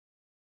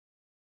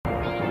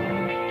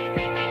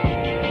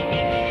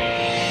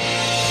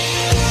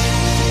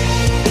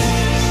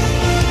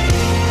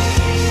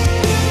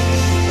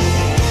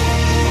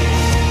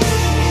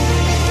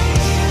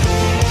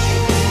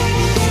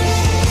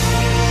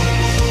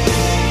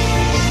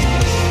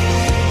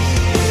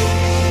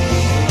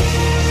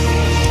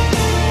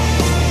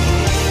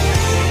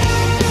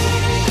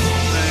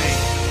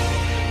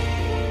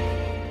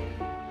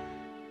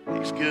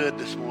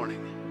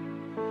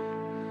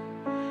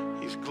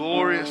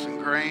glorious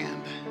and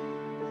grand.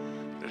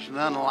 There's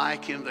none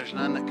like him. There's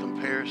none that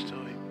compares to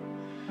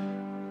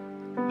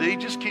him. Dee,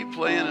 just keep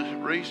playing.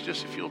 And Reese,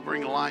 just if you'll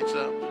bring the lights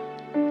up.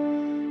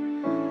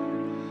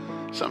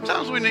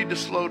 Sometimes we need to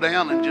slow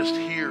down and just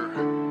hear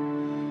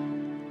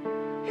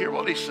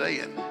what he's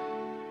saying.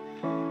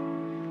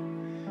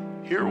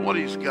 Hear what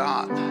he's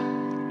got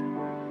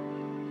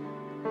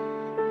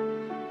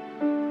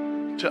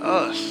to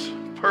us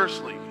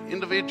personally,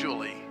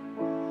 individually.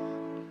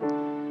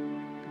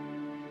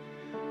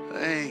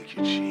 Thank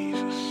you,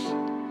 Jesus.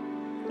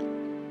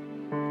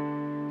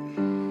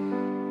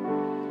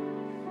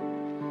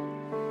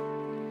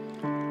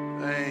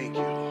 Thank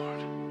you,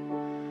 Lord.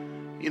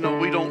 You know,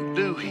 we don't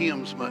do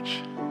hymns much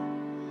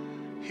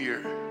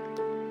here.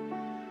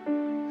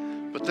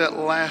 But that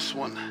last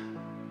one,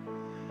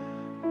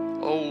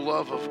 oh,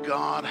 love of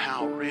God,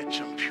 how rich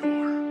and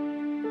pure.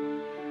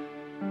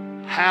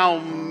 How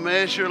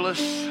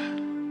measureless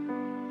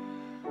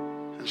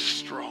and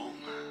strong.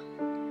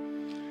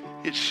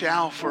 It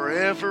shall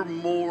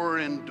forevermore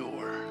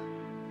endure.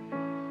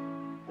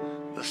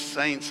 The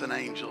saints and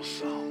angels'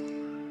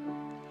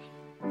 song.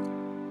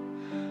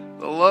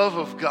 The love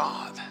of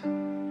God.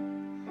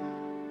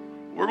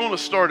 We're going to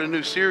start a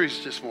new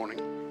series this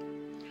morning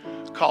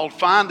called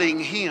Finding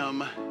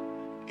Him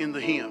in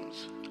the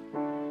Hymns.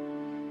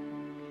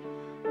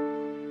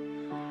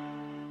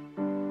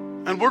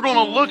 And we're going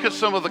to look at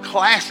some of the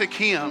classic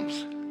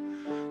hymns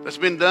that's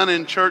been done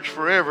in church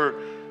forever,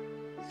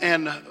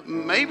 and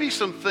maybe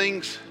some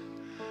things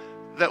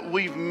that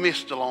we've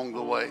missed along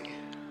the way.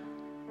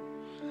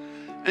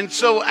 And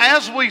so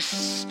as we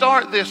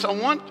start this, I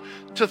want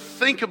to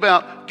think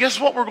about, guess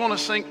what we're going to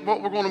sing,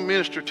 what we're going to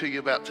minister to you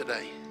about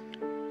today?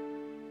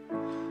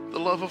 The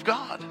love of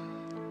God.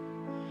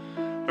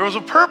 There was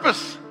a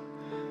purpose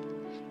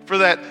for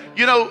that.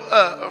 You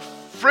know,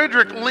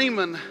 Frederick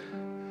Lehman,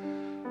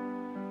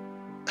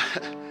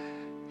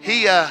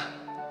 he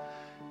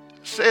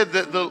said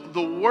that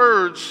the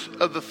words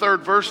of the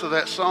third verse of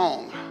that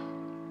song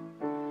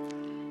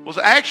was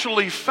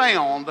actually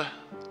found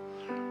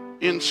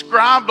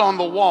inscribed on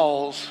the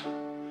walls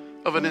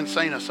of an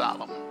insane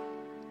asylum.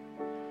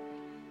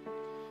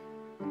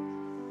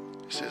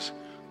 He says,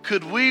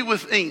 could we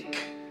with ink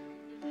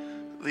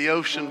the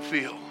ocean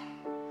fill,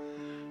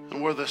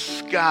 and were the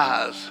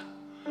skies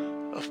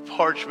of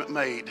parchment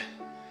made.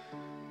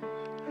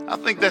 I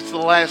think that's the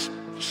last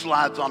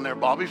slides on there,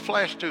 Bobby.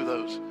 Flash to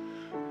those.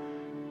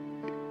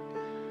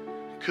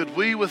 Could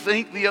we with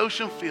ink the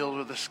ocean fill,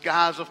 or the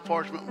skies of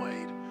parchment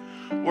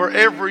made, were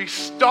every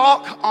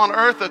stalk on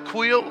earth a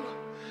quill,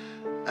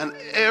 and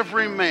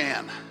every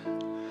man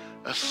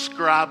a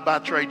scribe by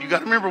trade. You got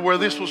to remember where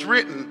this was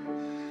written.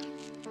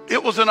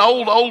 It was an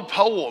old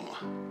poem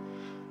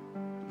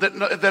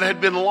that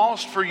had been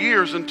lost for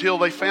years until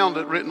they found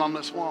it written on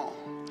this wall.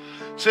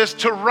 It says,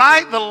 to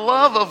write the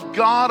love of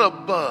God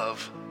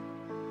above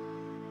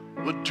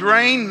would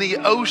drain the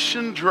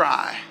ocean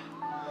dry,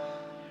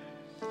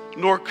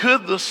 nor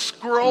could the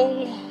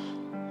scroll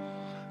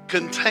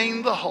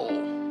contain the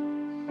whole,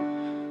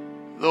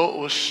 though it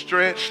was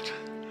stretched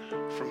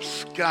from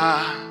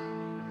sky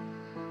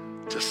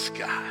to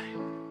sky.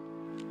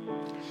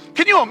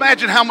 Can you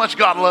imagine how much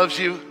God loves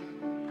you?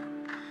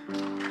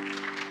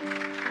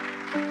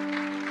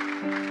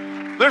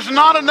 There's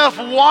not enough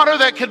water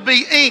that could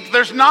be ink.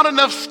 There's not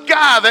enough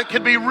sky that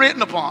could be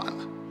written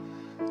upon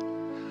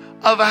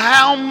of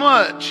how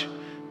much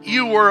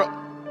you were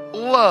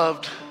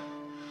loved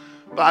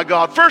by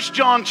God. 1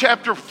 John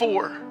chapter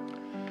 4,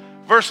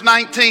 verse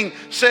 19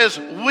 says,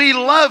 we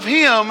love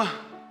him.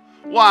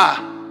 Why?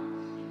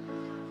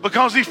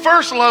 Because he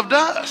first loved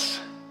us.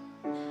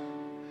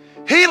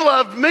 He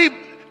loved me,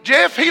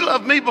 Jeff, he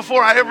loved me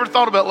before I ever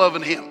thought about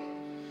loving him.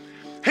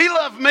 He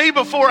loved me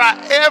before I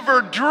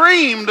ever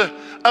dreamed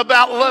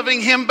about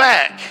loving him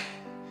back.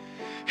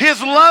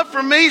 His love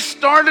for me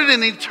started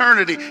in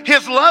eternity.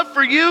 His love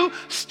for you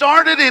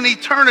started in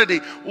eternity,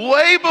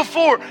 way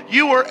before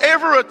you were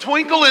ever a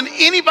twinkle in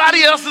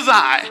anybody else's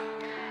eye.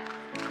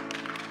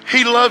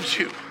 He loves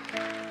you.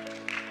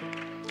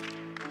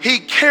 He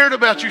cared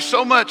about you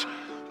so much.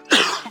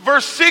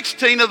 Verse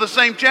 16 of the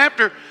same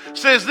chapter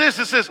says this.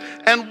 It says,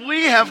 and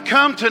we have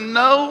come to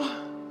know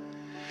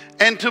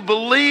and to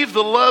believe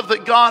the love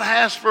that God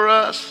has for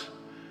us.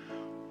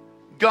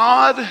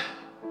 God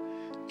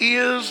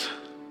is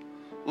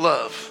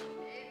love.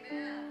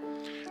 Amen.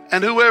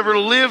 And whoever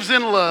lives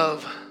in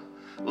love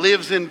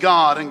lives in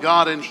God and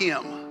God in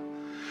him.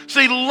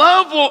 See,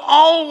 love will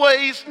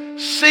always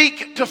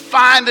seek to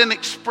find an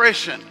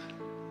expression.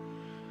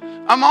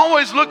 I'm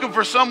always looking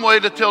for some way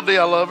to tell Dee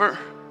I love her.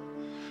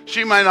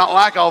 She may not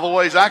like all the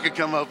ways I could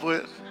come up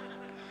with.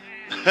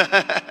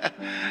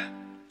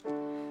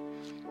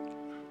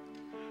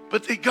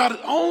 But God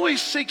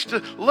always seeks to,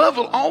 love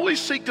will always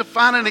seek to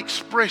find an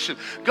expression.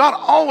 God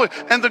always,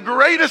 and the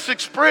greatest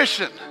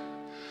expression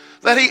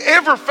that he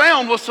ever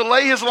found was to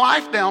lay his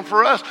life down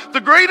for us. The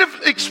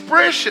greatest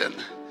expression.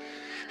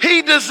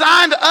 He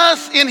designed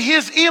us in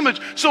his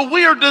image. So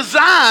we are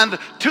designed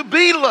to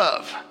be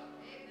love.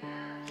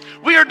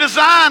 We are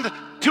designed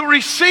to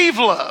receive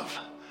love.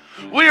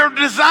 We are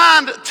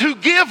designed to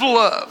give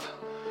love.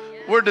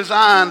 We're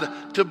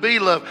designed to be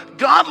loved.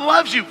 God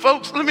loves you,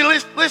 folks. Let me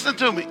listen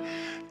to me.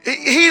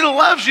 He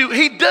loves you.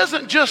 He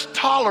doesn't just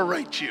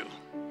tolerate you.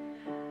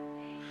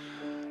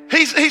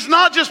 He's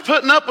not just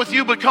putting up with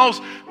you because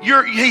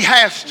he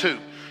has to.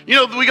 You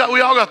know, we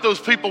all got those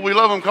people, we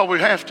love them because we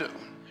have to.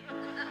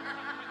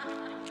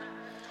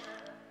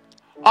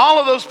 All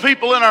of those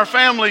people in our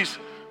families,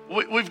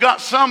 we've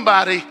got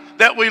somebody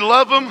that we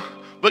love them,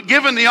 but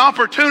given the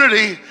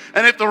opportunity,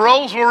 and if the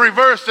roles were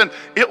reversed and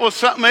it was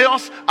something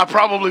else, I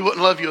probably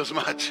wouldn't love you as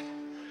much.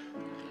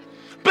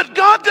 But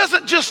God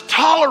doesn't just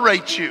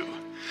tolerate you.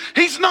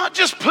 He's not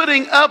just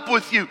putting up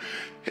with you.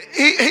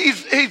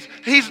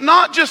 He's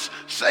not just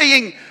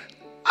saying,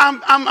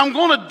 I'm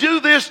going to do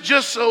this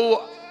just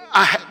so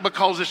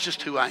because it's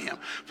just who I am.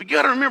 But you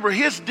got to remember,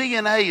 his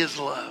DNA is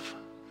love.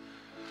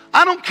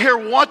 I don't care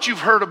what you've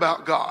heard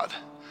about God.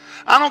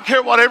 I don't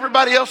care what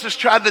everybody else has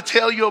tried to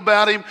tell you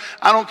about him.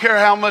 I don't care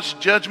how much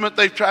judgment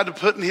they've tried to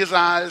put in his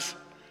eyes.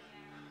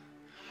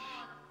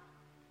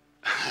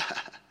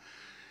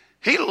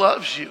 He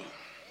loves you.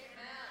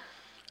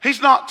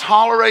 He's not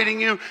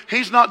tolerating you.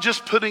 He's not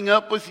just putting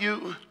up with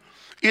you.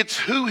 It's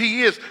who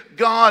he is.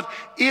 God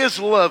is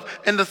love.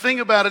 And the thing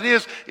about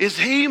it is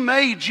he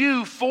made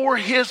you for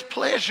his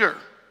pleasure.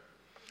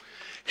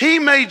 He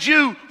made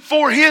you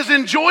for his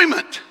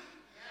enjoyment.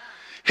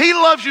 He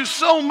loves you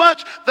so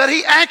much that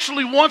he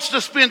actually wants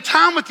to spend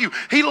time with you.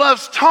 He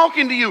loves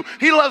talking to you.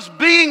 He loves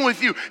being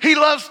with you. He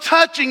loves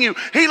touching you.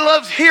 He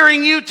loves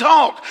hearing you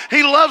talk.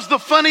 He loves the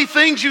funny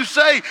things you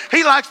say.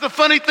 He likes the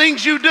funny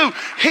things you do.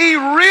 He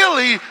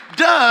really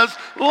does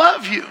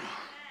love you.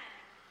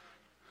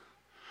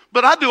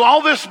 But I do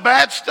all this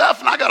bad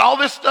stuff and I got all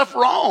this stuff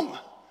wrong.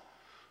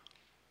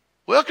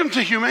 Welcome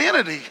to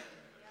humanity.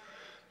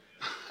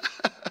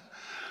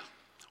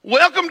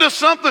 Welcome to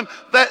something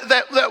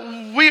that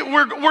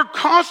we're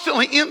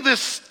constantly in this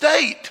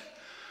state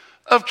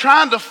of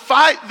trying to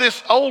fight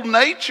this old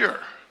nature.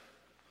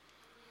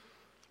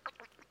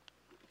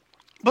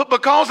 But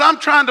because I'm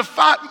trying to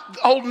fight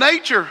old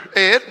nature,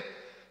 Ed,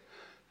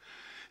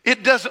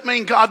 it doesn't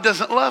mean God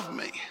doesn't love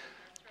me.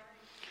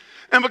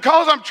 And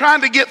because I'm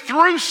trying to get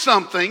through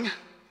something,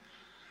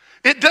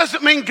 it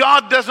doesn't mean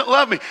God doesn't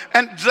love me.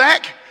 And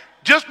Zach,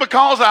 just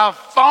because I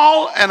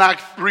fall and I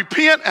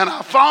repent and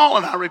I fall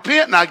and I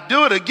repent and I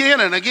do it again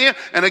and again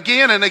and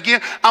again and again,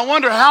 I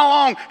wonder how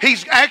long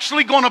he's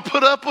actually going to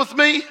put up with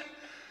me.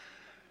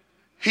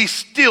 He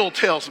still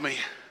tells me,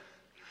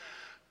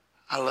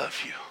 I love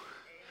you.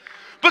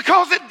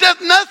 Because it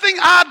does nothing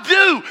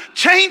I do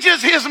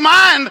changes his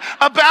mind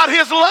about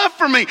his love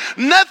for me.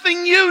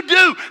 Nothing you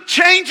do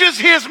changes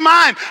his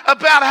mind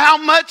about how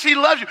much he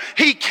loves you.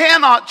 He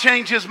cannot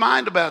change his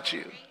mind about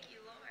you.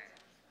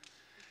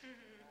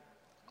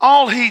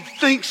 All he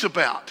thinks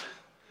about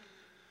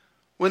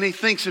when he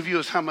thinks of you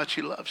is how much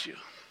he loves you.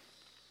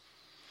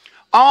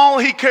 All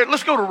he cares.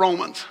 Let's go to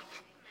Romans.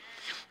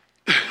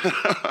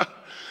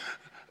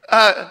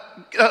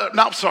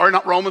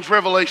 Not Romans,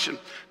 Revelation.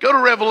 Go to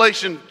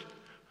Revelation.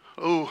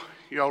 Oh,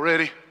 y'all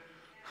ready?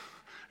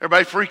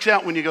 Everybody freaks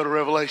out when you go to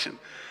Revelation.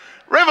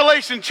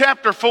 Revelation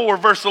chapter 4,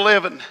 verse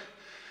 11.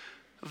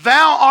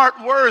 Thou art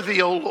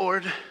worthy, O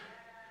Lord,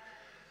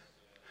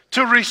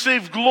 to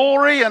receive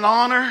glory and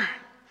honor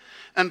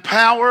and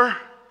power,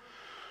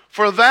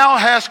 for thou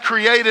hast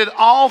created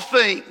all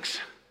things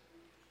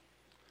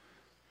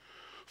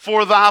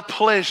for thy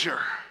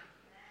pleasure.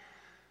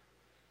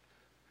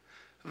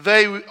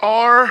 They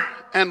are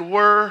and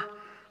were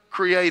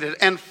created.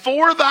 And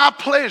for thy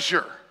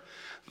pleasure,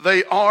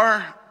 they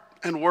are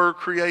and were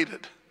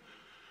created.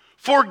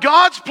 For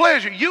God's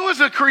pleasure, you is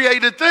a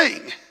created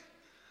thing.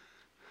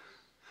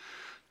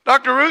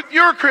 Dr. Ruth,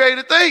 you're a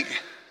created thing.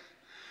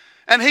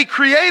 And he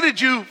created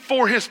you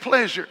for his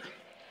pleasure.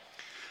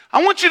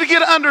 I want you to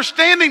get an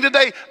understanding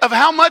today of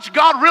how much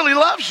God really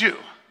loves you.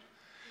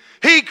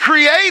 He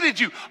created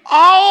you.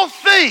 All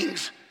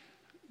things,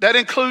 that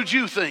includes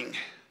you thing.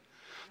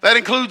 That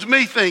includes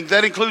me thing.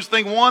 That includes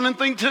thing 1 and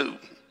thing 2.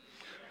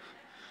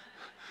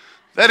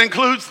 That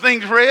includes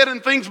things red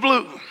and things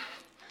blue.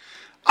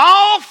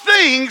 All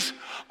things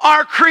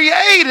are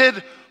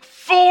created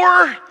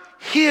for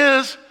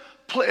his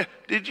pleasure.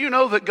 Did you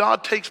know that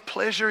God takes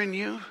pleasure in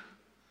you?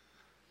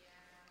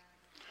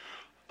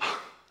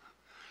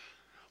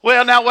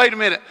 Well, now wait a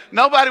minute.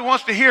 Nobody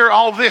wants to hear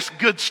all this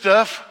good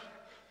stuff.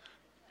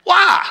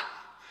 Why?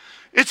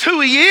 It's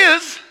who he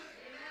is.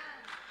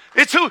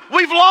 It's who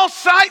we've lost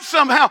sight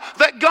somehow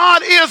that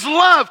God is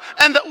love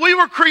and that we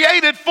were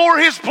created for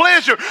his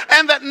pleasure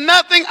and that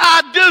nothing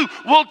I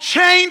do will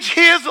change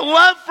his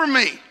love for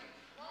me.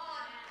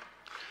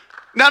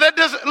 Now that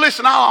doesn't,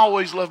 listen, I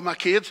always love my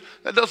kids.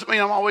 That doesn't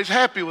mean I'm always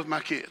happy with my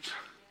kids.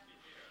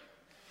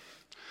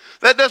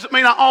 That doesn't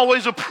mean I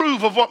always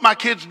approve of what my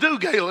kids do,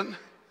 Galen.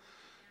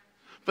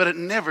 But it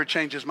never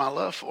changes my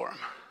love for them.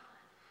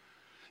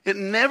 It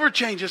never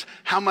changes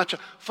how much.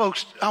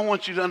 Folks, I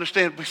want you to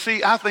understand.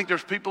 See, I think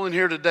there's people in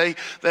here today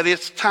that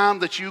it's time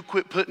that you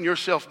quit putting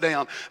yourself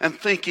down and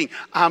thinking,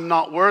 I'm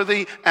not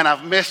worthy and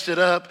I've messed it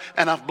up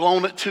and I've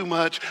blown it too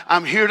much.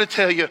 I'm here to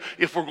tell you,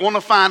 if we're going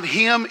to find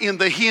him in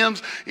the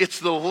hymns, it's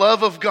the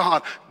love of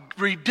God.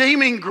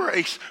 Redeeming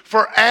grace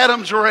for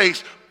Adam's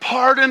race.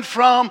 Pardon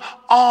from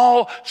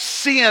all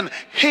sin.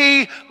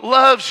 He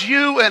loves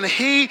you and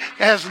he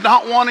is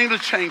not wanting to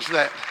change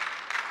that.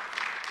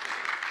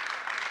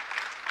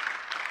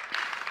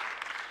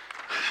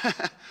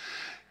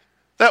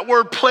 That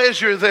word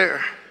pleasure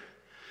there.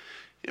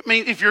 I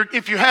mean, if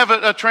you have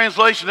a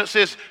translation that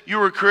says you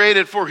were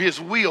created for his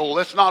will,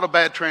 that's not a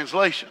bad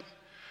translation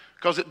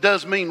because it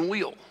does mean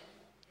will.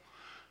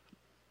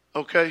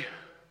 Okay?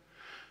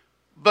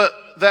 But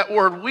that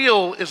word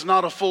will is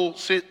not a full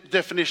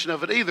definition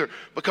of it either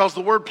because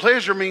the word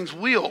pleasure means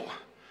will,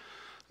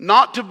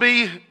 not to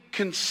be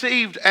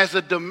conceived as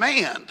a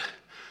demand.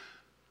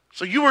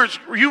 So you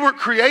were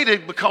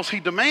created because he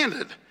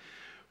demanded,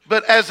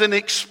 but as an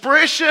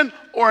expression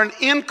or an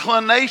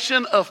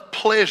inclination of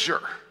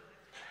pleasure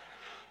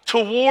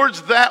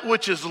towards that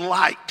which is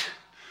liked.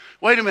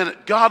 Wait a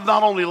minute, God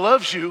not only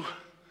loves you,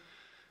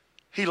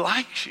 he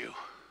likes you.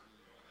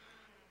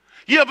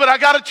 Yeah, but I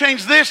got to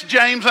change this,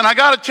 James, and I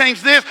got to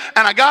change this,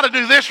 and I got to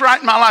do this right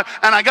in my life,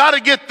 and I got to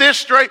get this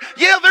straight.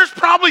 Yeah, there's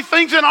probably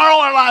things in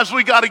all our lives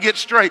we got to get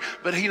straight,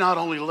 but he not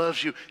only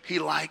loves you, he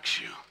likes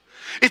you.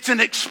 It's an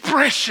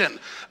expression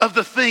of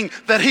the thing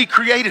that he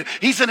created.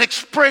 He's an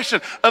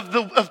expression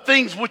of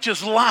things which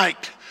is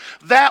liked.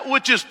 That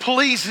which is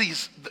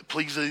pleases,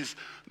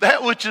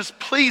 that which is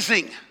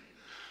pleasing.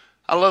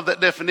 I love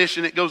that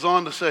definition. It goes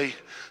on to say,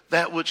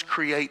 that which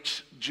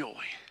creates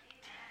joy.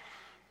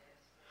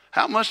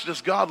 How much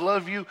does God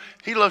love you?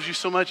 He loves you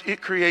so much,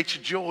 it creates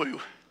joy.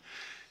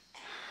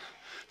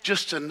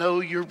 Just to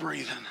know you're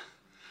breathing.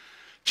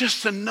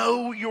 Just to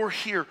know you're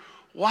here.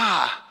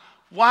 Why?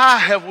 Why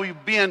have we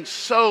been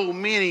so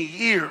many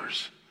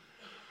years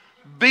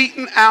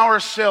beating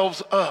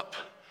ourselves up?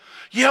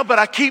 Yeah, but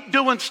I keep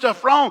doing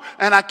stuff wrong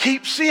and I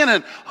keep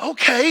sinning.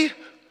 Okay,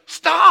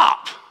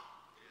 stop.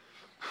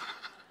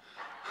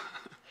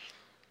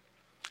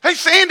 Hey,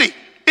 Sandy,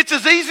 it's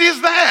as easy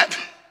as that.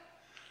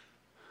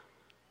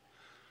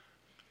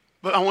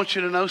 But I want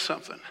you to know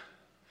something.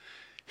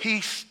 He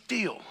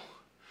still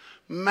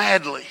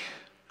madly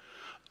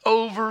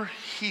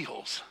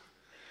overheals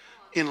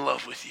in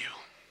love with you.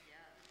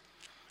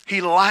 He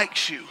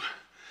likes you,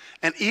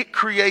 and it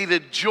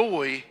created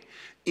joy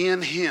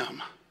in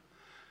him.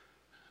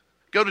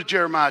 Go to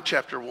Jeremiah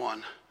chapter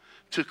 1,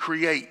 to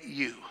create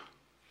you.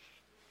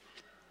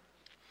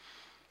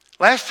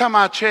 Last time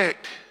I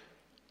checked,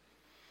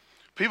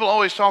 people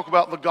always talk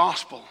about the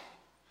gospel.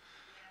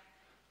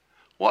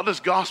 What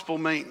does gospel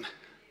mean?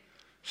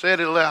 Say it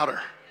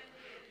louder.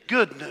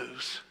 Good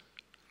news.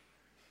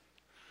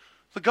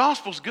 The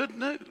gospel's good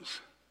news.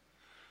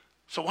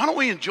 So why don't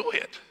we enjoy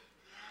it?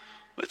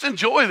 Let's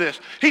enjoy this.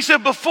 He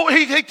said before,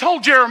 he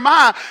told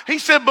Jeremiah, he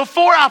said,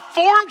 before I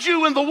formed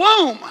you in the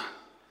womb,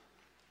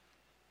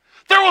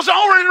 there was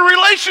already a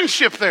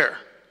relationship there.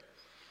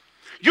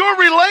 Your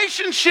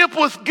relationship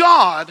with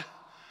God,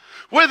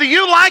 whether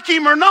you like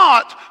him or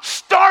not,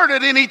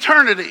 started in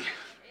eternity. Amen.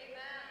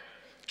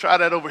 Try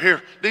that over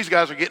here. These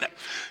guys are getting it.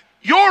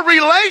 Your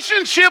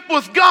relationship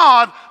with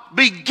God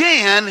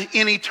began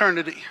in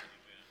eternity.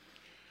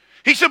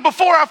 He said,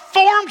 before I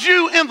formed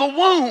you in the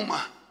womb,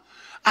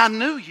 I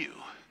knew you.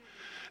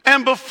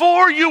 And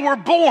before you were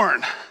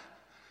born,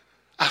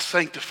 I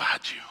sanctified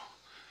you.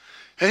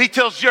 And he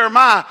tells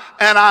Jeremiah,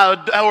 and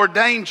I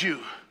ordained you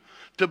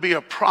to be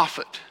a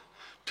prophet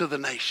to the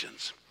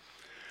nations.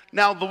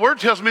 Now, the word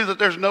tells me that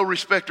there's no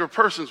respecter of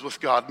persons with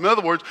God. In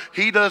other words,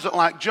 he doesn't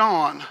like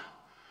John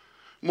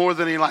more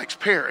than he likes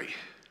Perry.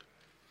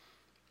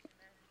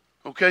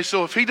 Okay,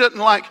 so if he doesn't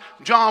like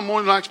John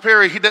more than he likes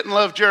Perry, he doesn't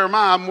love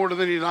Jeremiah more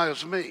than he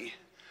loves me.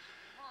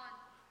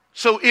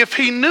 So if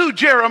he knew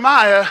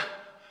Jeremiah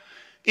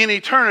in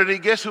eternity,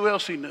 guess who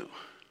else he knew?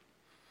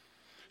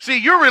 See,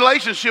 your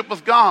relationship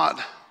with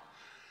God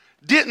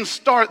didn't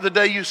start the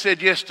day you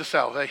said yes to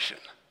salvation.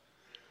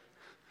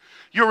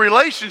 Your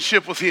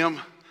relationship with him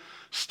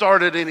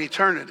started in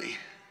eternity.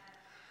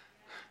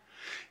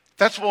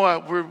 That's why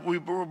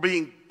we're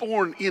being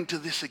born into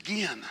this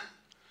again.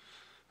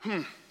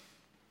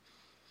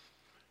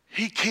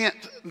 He can't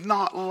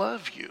not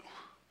love you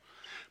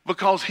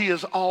because he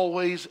has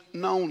always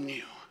known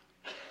you.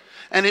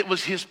 And it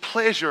was his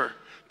pleasure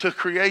to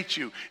create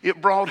you.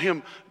 It brought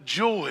him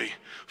joy.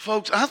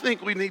 Folks, I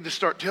think we need to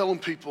start telling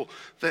people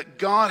that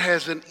God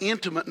has an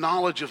intimate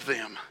knowledge of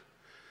them.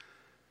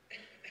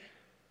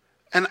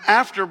 And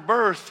after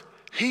birth,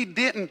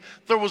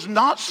 there was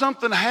not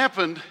something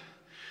happened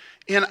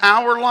in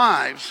our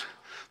lives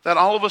that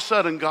all of a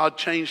sudden God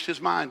changed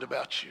his mind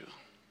about you.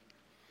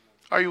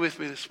 Are you with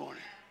me this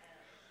morning?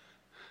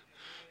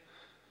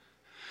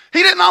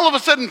 He didn't all of a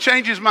sudden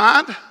change his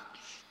mind.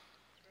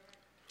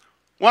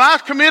 When I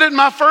committed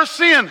my first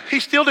sin, he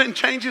still didn't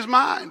change his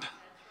mind.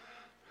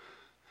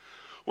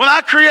 When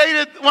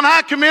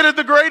I committed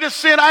the greatest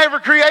sin I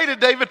ever created,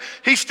 David,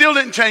 he still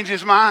didn't change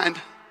his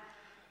mind.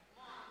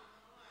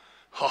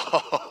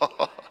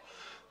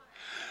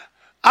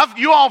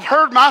 You all have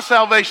heard my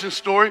salvation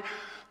story.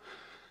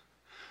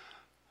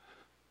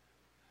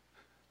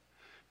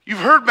 You've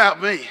heard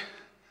about me.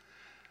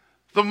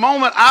 The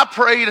moment I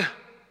prayed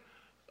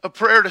a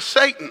prayer to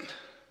Satan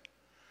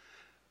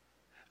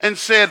and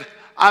said,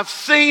 I've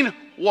seen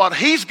what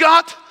he's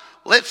got,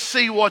 let's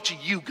see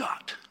what you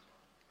got.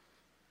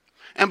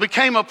 And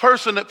became a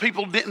person that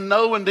people didn't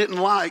know and didn't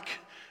like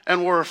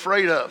and were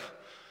afraid of.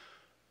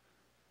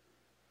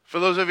 For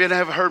those of you that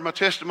haven't heard my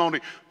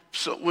testimony,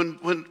 so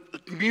when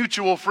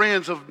mutual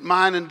friends of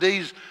mine and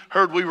Dee's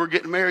heard we were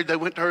getting married, they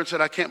went to her and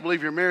said, I can't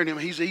believe you're marrying him.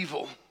 He's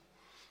evil.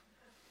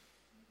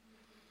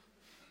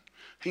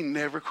 He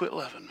never quit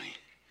loving me.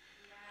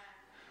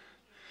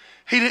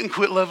 He didn't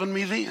quit loving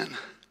me then.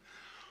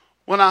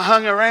 When I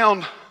hung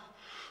around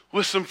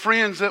with some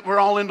friends that were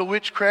all into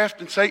witchcraft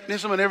and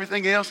Satanism and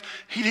everything else,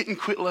 he didn't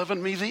quit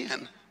loving me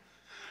then.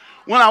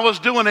 When I was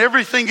doing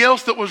everything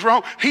else that was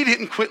wrong, he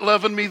didn't quit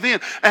loving me then.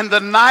 And the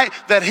night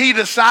that he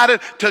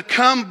decided to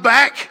come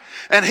back,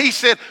 and he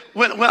said,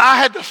 when I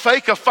had to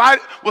fake a fight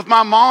with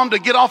my mom to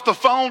get off the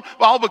phone,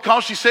 all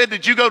because she said,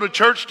 did you go to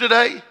church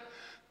today?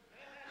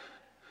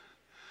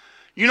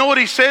 You know what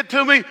he said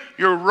to me?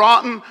 You're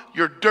rotten,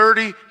 you're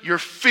dirty, you're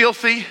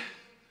filthy.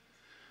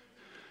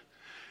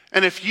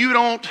 And if you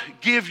don't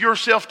give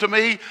yourself to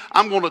me,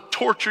 I'm going to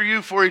torture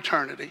you for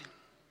eternity.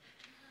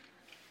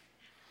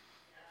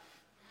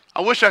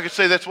 I wish I could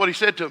say that's what he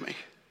said to me.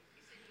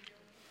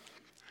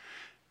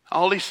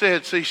 All he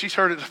said, see, she's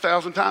heard it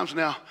 1,000 times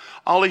now.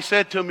 All he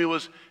said to me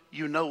was,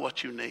 you know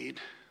what you need.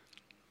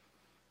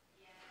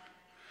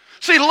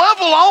 See, love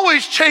will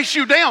always chase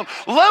you down.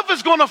 Love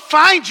is going to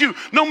find you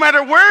no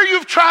matter where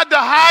you've tried to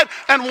hide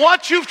and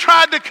what you've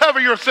tried to cover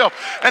yourself.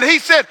 And he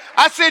said,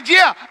 I said,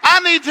 yeah,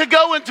 I need to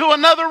go into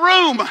another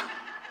room. And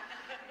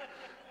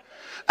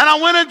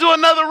I went into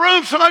another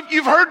room. Some of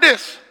you've heard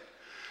this.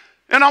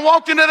 And I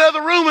walked into that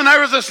other room and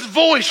there was this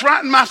voice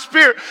right in my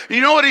spirit. And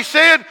you know what he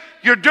said?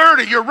 You're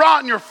dirty, you're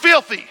rotten, you're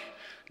filthy.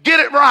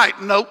 Get it right.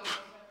 Nope.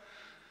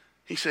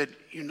 He said,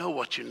 you know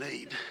what you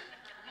need.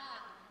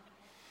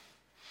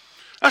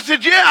 I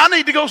said, yeah, I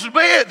need to go to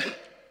bed.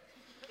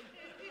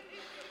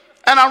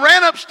 And I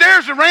ran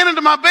upstairs and ran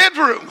into my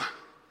bedroom.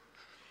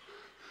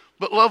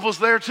 But love was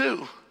there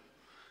too.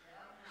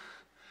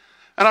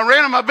 And I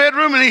ran in my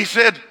bedroom and he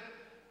said,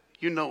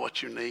 you know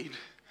what you need.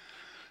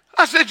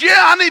 I said, yeah,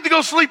 I need to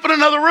go sleep in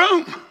another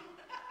room.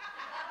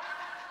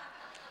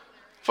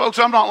 Folks,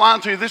 I'm not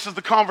lying to you. This is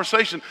the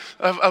conversation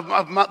of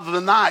the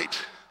night.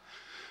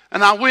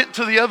 And I went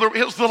to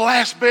it was the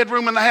last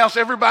bedroom in the house.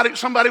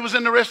 Somebody was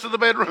in the rest of the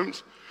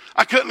bedrooms.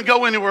 I couldn't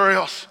go anywhere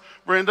else,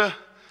 Brenda.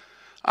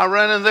 I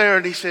ran in there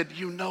and he said,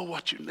 you know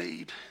what you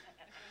need.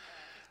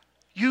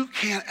 You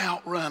can't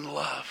outrun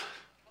love.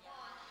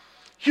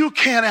 You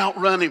can't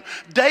outrun him.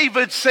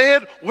 David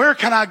said, where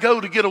can I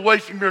go to get away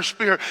from your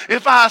spirit?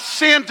 If I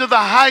ascend to the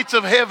heights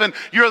of heaven,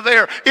 you're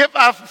there. If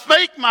I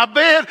make my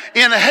bed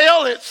in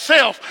hell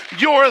itself,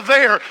 you're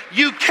there.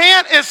 You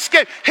can't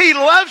escape. He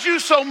loves you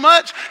so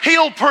much,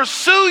 he'll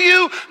pursue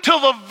you till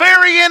the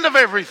very end of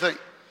everything.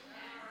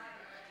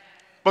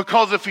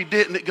 Because if he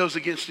didn't, it goes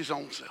against his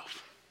own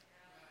self.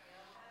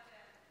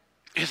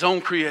 His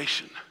own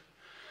creation.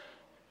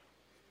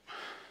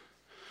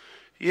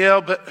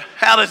 Yeah, but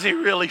how does he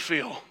really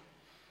feel?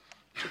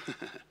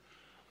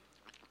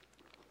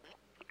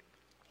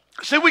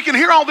 See, we can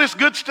hear all this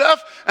good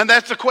stuff, and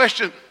that's the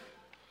question.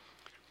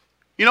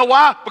 You know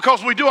why?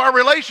 Because we do our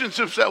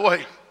relationships that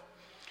way.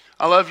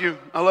 I love you,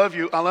 I love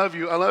you, I love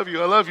you, I love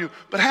you, I love you.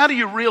 But how do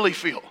you really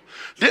feel?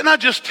 Didn't I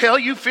just tell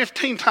you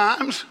 15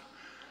 times?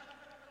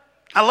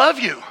 I love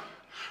you.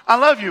 I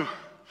love you.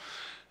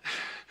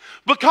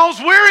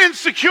 Because we're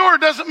insecure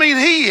doesn't mean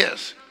he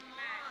is.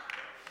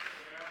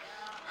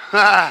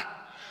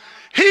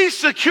 He's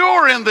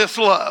secure in this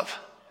love.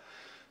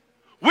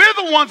 We're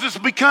the ones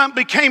that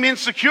became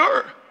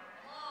insecure.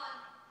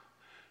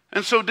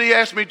 And so Dee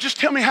asked me, just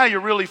tell me how you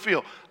really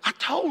feel. I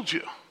told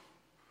you.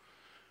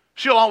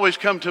 She'll always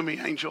come to me,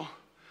 Angel,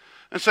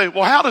 and say,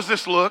 well, how does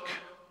this look?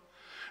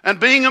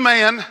 And being a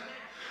man,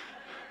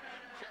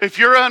 if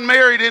you're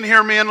unmarried in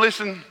here, men,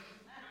 listen,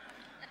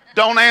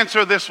 don't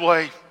answer this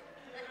way.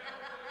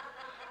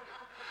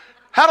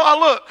 How do I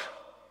look?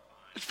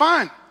 It's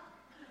fine.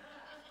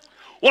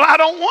 Well, I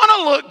don't want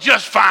to look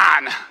just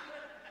fine.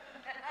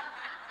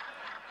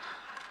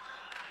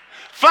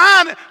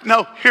 Fine.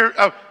 No, here,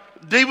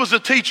 Dee was a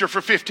teacher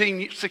for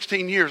 15,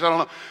 16 years. I don't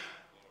know.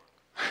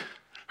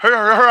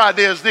 Her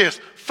idea is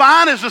this.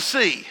 Fine is a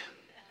C.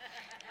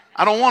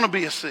 I don't want to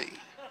be a C.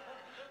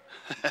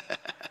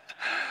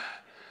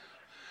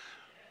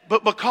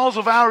 But because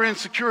of our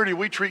insecurity,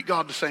 we treat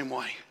God the same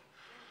way.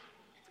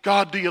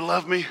 God, do you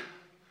love me?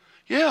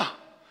 Yeah.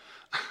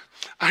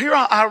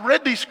 I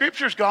read these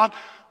scriptures, God.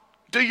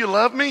 Do you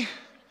love me?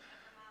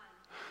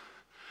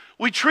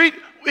 We treat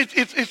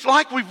It's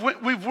like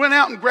we've went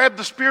out and grabbed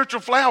the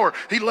spiritual flower.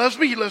 He loves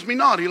me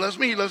not. He loves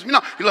me, he loves me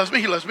not. He loves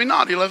me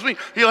not. He loves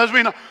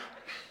me not.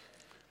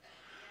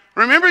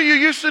 Remember, you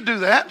used to do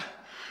that.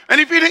 And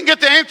if you didn't get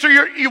the answer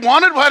you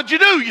wanted, what did you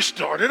do? You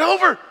started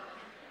over.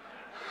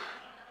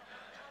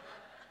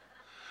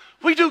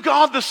 We do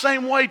God the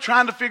same way,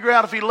 trying to figure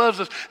out if he loves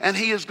us. And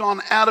he has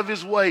gone out of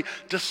his way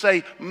to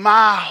say,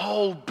 my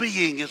whole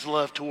being is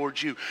love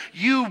towards you.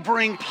 You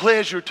bring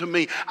pleasure to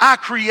me. I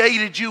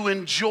created you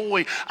in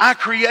joy. I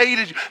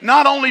created you.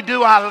 Not only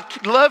do I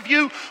love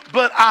you,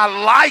 but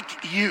I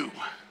like you.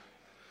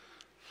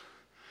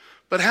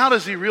 But how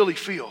does he really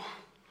feel?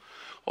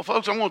 Well,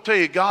 folks, I'm going to tell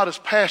you, God is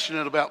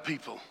passionate about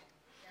people.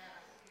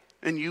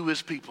 And you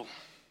as people.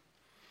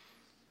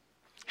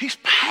 He's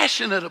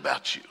passionate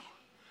about you.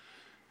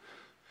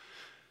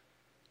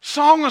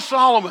 Song of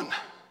Solomon.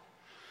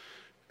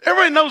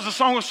 Everybody knows the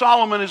Song of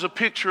Solomon is a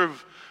picture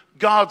of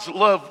God's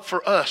love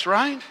for us,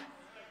 right?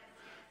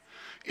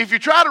 If you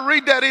try to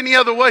read that any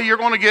other way, you're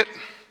going to get...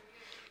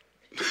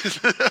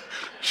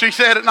 She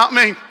said it, not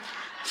me.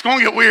 It's going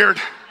to get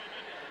weird.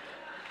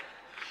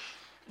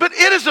 But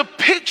it is a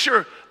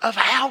picture of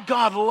how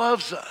God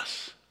loves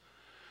us.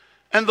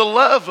 And the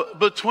love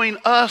between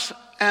us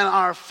and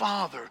our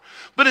Father.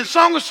 But in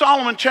Song of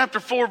Solomon chapter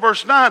 4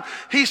 verse 9,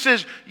 he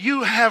says,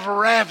 you have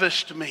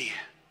ravished me.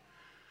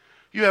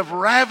 You have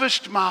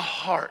ravished my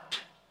heart.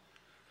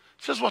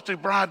 This is what the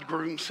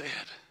bridegroom said.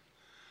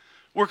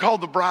 We're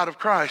called the bride of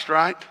Christ,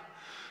 right?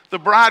 The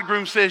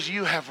bridegroom says,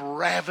 you have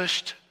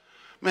ravished.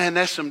 Man,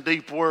 that's some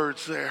deep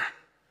words there.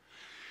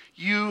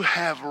 You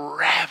have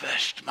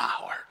ravished my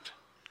heart.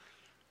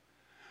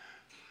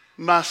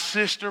 My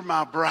sister,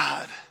 my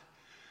bride.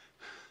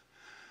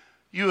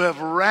 You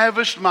have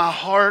ravished my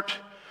heart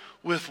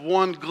with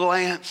one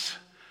glance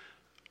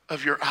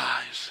of your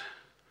eyes,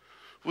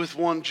 with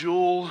one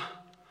jewel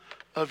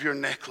of your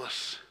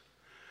necklace.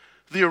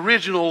 The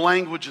original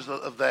language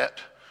of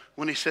that,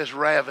 when he says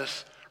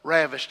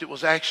ravished, it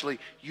was actually,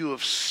 you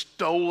have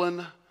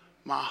stolen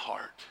my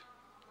heart.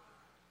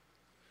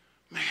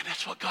 Man,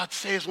 that's what God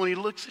says when he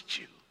looks at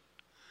you.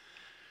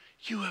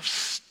 You have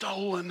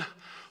stolen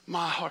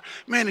my heart.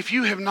 Man, if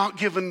you have not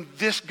given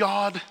this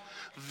God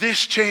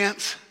this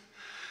chance,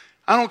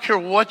 I don't care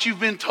what you've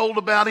been told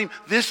about him.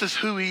 This is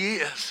who he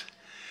is.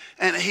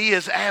 And he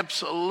is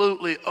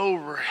absolutely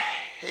over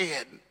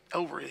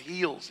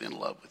heels in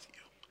love with you.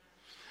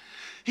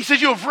 He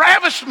says, you have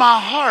ravished my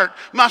heart,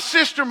 my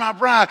sister, my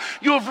bride.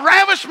 You have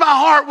ravished my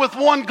heart with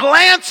one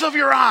glance of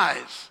your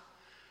eyes.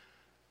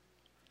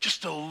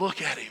 Just to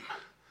look at him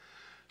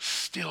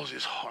steals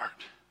his heart.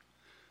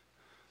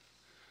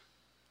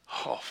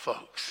 Oh,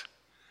 folks.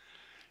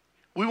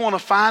 We want to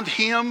find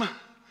him.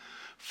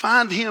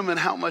 Find him and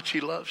how much he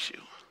loves you.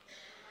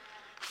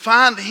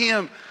 Find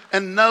him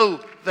and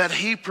know that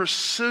he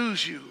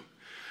pursues you.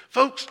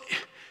 Folks,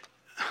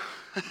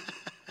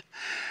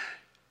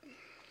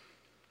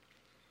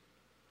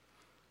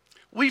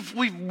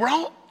 we've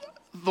brought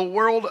the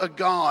world a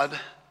God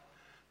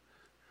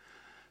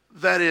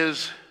that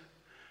is,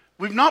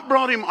 we've not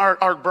brought him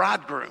our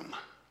bridegroom.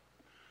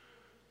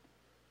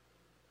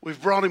 We've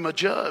brought him a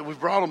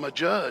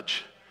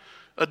judge,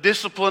 a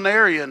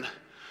disciplinarian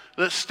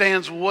that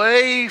stands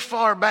way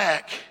far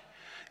back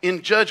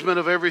in judgment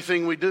of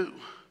everything we do.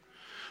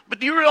 But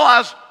do you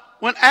realize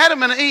when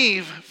Adam and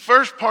Eve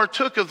first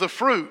partook of the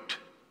fruit,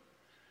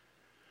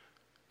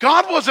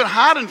 God wasn't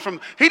hiding from,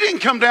 he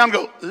didn't come down and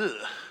go,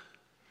 ugh,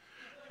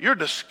 you're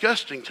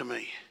disgusting to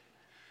me.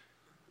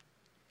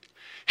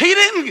 He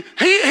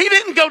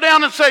didn't go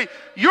down and say,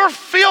 you're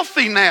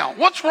filthy now.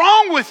 What's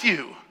wrong with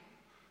you?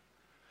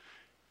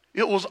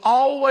 It was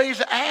always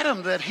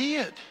Adam that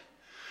hid.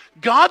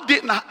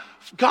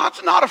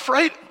 God's not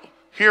afraid.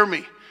 Hear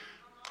me.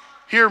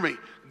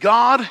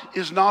 God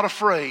is not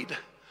afraid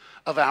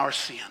of our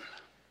sin.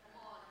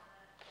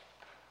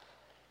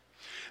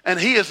 And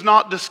he is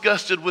not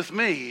disgusted with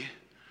me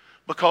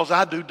because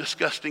I do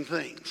disgusting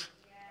things.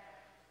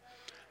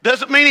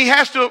 Doesn't mean he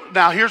has to.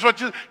 Now, here's what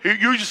you're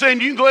just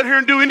saying, you can go out here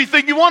and do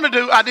anything you want to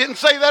do. I didn't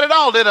say that at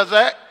all, did I,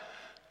 Zach?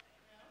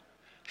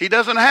 He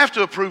doesn't have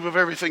to approve of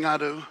everything I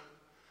do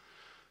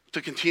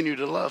to continue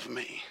to love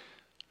me.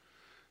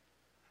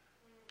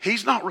 He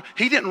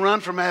didn't run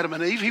from Adam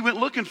and Eve. He went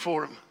looking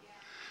for him.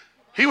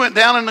 He went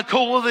down in the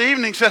cool of the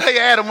evening and said, hey,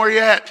 Adam, where you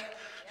at?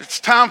 It's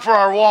time for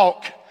our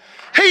walk.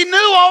 He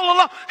knew all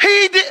along.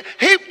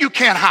 You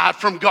can't hide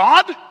from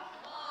God.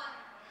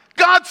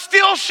 God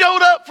still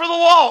showed up for the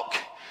walk.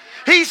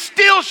 He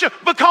still showed,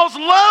 because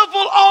love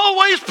will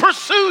always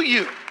pursue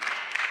you.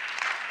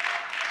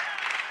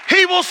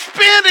 He will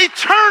spend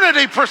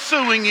eternity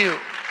pursuing you.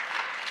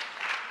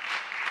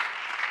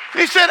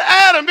 He said,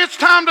 Adam, it's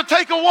time to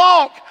take a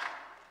walk.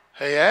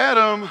 Hey,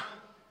 Adam.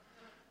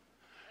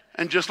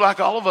 And just like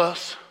all of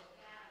us,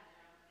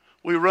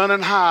 we run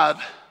and hide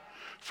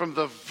from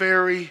the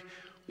very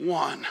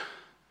one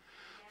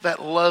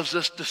that loves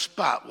us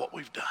despite what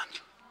we've done.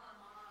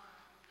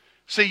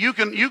 See, you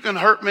can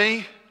hurt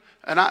me,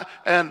 and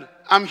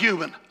I'm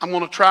human. I'm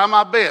going to try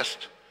my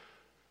best,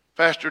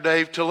 Pastor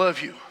Dave, to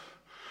love you.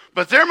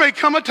 But there may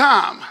come a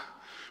time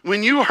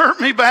when you hurt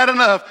me bad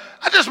enough,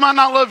 I just might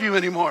not love you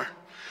anymore.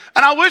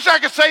 And I wish I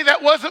could say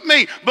that wasn't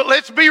me, but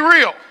let's be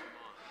real.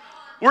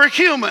 We're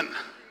human.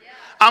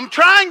 I'm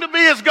trying to be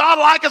as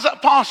God-like as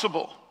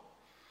possible.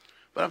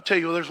 But I'll tell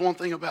you, there's one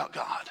thing about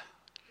God.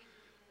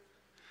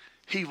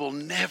 He will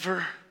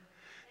never,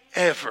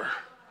 ever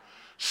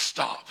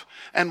stop.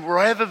 And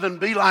rather than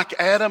be like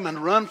Adam and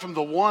run from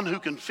the one who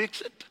can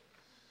fix it,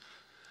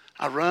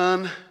 I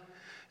run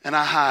and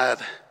I hide.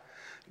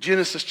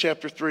 Genesis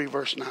chapter 3,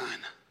 verse 9.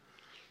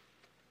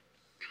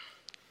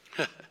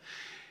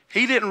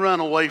 He didn't run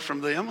away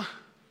from them.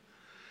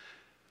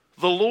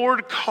 The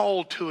Lord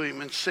called to him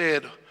and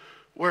said,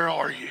 "Where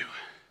are you?"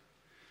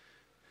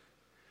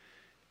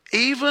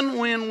 Even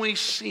when we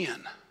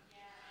sin,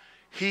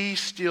 he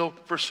still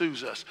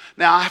pursues us.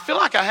 Now, I feel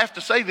like I have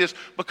to say this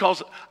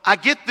because I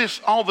get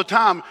this all the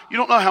time. You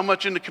don't know how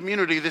much in the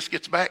community this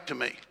gets back to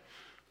me.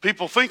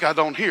 People think I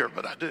don't hear,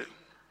 but I do.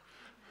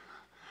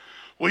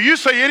 Well, you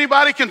say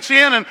anybody can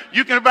sin and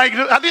you can.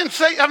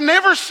 I've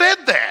never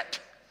said that.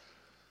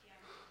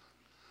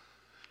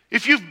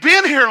 If you've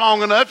been here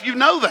long enough, you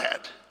know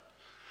that.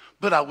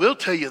 But I will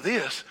tell you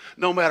this,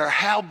 no matter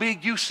how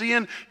big you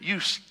sin, you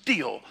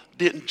still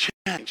didn't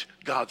change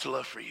God's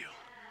love for you.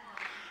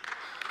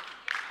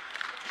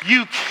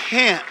 You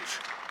can't.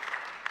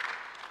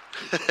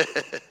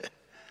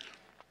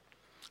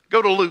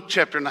 Go to Luke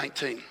chapter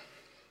 19.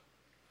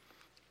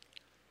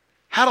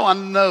 How do I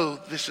know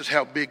this is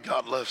how big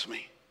God loves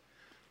me?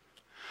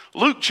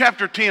 Luke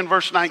chapter 10,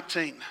 verse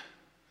 19.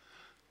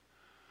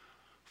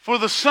 For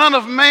the Son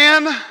of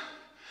Man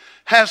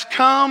has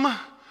come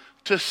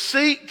to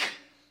seek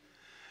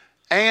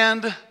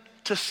and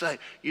to save.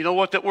 You know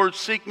what that word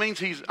seek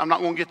means? I'm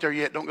not going to get there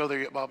yet. Don't go there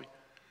yet, Bobby.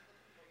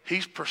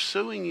 He's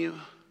pursuing you.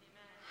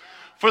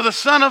 For the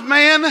Son of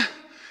Man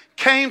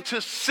came to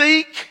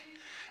seek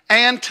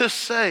and to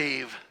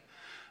save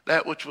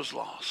that which was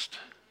lost.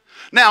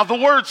 Now, the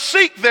word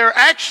seek there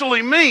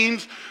actually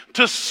means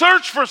to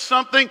search for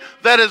something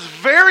that is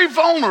very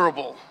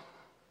vulnerable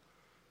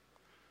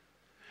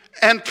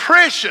and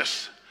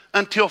precious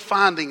until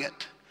finding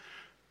it.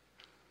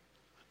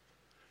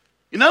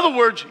 In other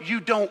words, you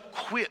don't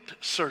quit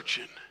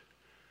searching.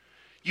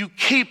 You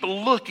keep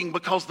looking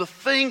because the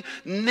thing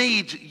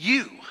needs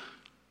you.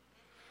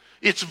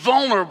 It's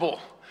vulnerable.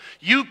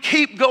 You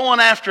keep going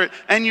after it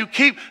and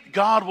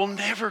God will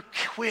never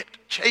quit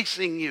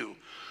chasing you.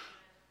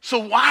 So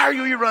why are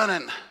you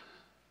running?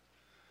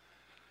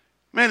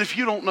 Man, if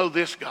you don't know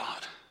this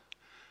God,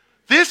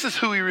 this is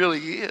who he really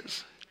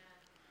is.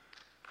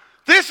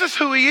 This is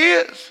who he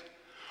is.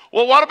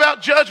 Well, what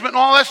about judgment and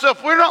all that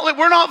stuff? We're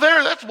not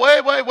there. That's way,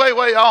 way, way,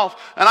 way off.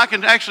 And I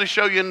can actually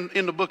show you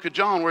in the book of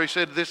John where he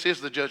said this is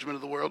the judgment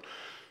of the world.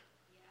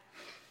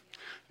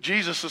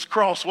 Jesus'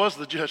 cross was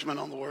the judgment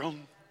on the world.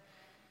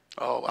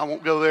 Oh, I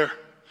won't go there.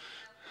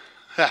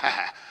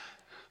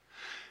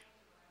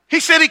 He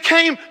said he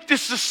came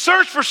just to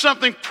search for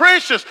something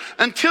precious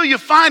until you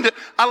find it.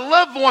 I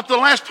love what the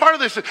last part of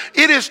this is.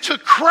 It is to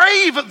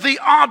crave the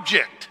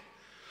object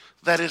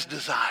that is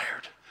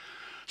desired.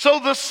 So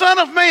the Son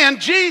of Man,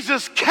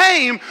 Jesus,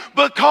 came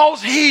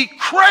because he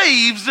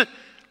craves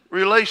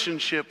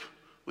relationship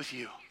with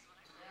you.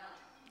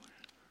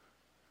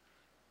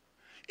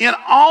 In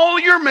all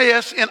your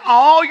mess, in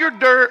all your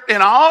dirt,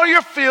 in all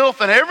your filth,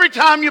 and every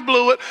time you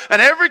blew it,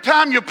 and every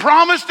time you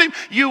promised him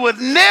you would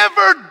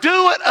never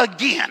do it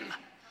again.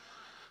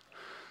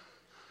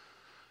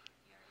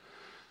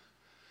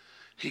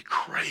 He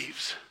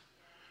craves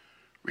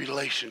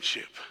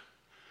relationship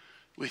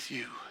with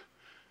you.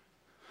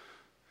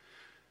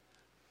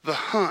 The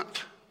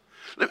hunt.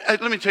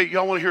 Let me tell you,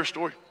 y'all want to hear a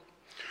story?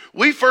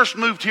 We first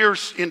moved here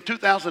in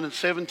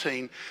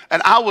 2017,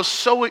 and I was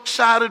so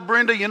excited,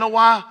 Brenda. You know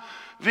why,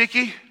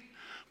 Vicki?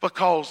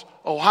 Because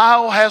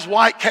Ohio has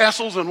White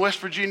Castles and West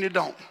Virginia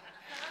don't.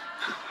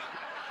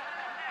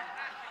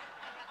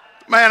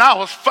 Man, I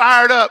was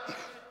fired up.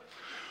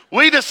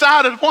 We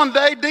decided one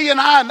day, Dee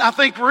and I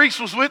think Reese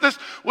was with us,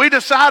 we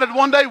decided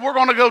one day we're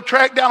going to go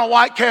track down a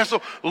White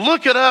Castle,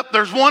 look it up.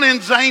 There's one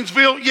in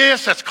Zanesville.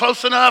 Yes, that's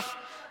close enough.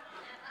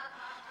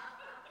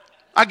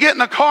 I get in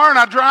the car and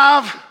I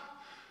drive.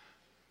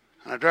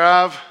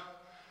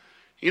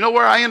 You know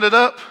where I ended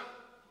up?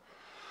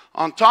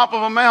 On top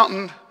of a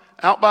mountain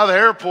out by the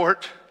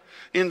airport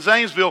in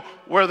Zanesville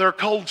where their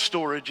cold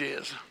storage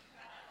is.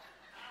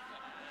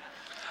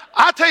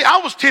 I tell you,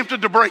 I was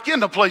tempted to break into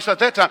the place at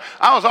that time.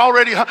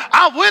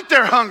 I went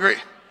there hungry.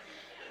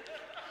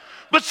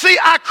 But see,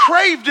 I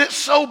craved it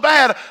so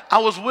bad, I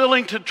was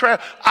willing to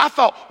travel. I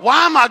thought,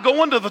 why am I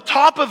going to the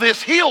top of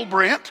this hill,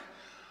 Brent?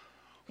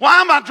 Why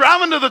am I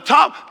driving to the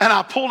top? And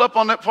I pulled up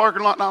on that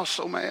parking lot and I was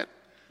so mad.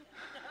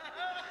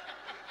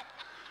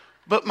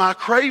 But my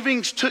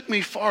cravings took me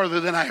farther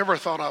than I ever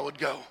thought I would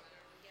go.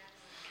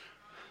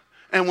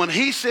 And when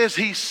he says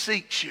he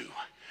seeks you,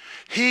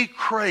 he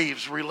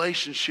craves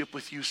relationship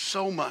with you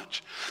so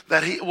much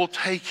that he will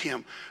take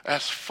him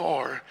as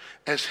far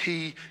as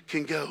he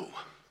can go.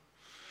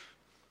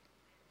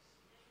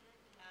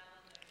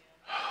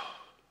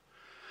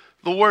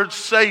 The word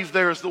save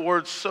there is the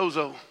word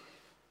sozo.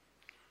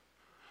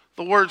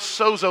 The word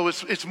sozo,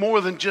 it's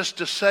more than just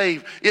to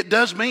save. It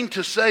does mean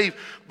to save,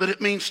 but it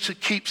means to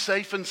keep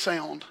safe and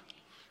sound.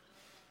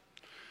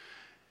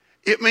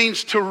 It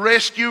means to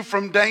rescue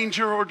from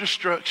danger or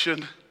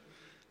destruction.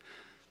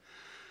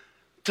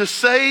 To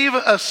save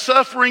a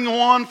suffering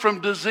one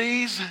from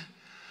disease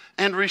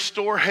and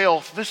restore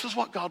health. This is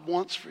what God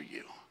wants for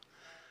you.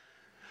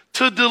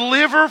 To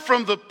deliver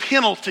from the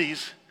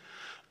penalties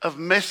of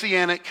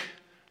messianic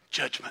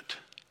judgment.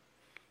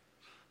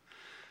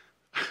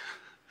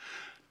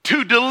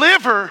 To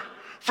deliver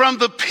from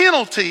the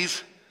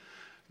penalties.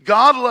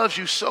 God loves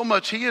you so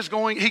much.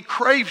 He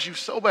craves you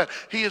so bad.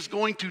 He is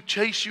going to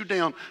chase you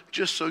down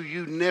just so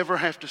you never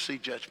have to see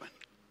judgment.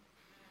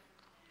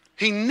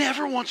 He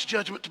never wants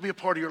judgment to be a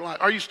part of your life.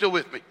 Are you still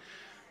with me?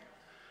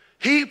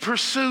 He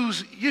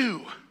pursues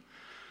you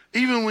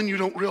even when you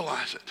don't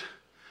realize it.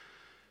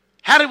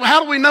 How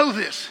do we know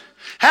this?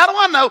 How do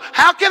I know?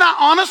 How can I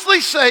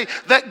honestly say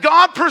that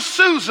God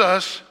pursues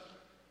us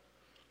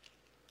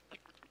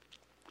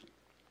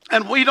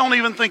and we don't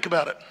even think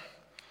about it?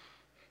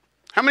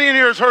 How many in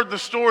here has heard the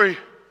story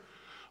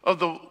of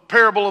the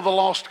parable of the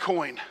lost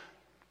coin?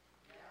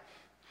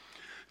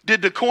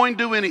 Did the coin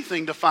do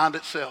anything to find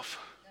itself?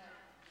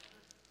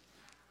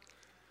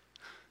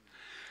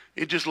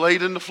 It just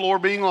laid in the floor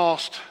being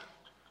lost.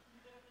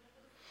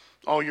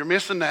 Oh, you're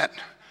missing that.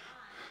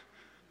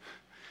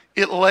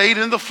 It laid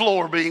in the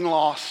floor being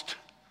lost.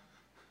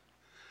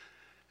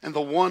 And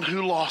the one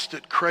who lost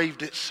it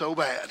craved it so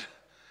bad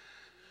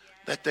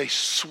that they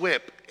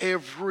swept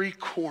every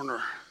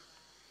corner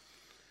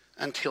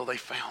until they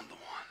found the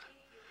one.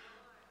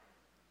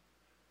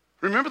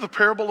 Remember the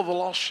parable of the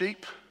lost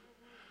sheep?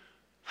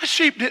 The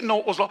sheep didn't know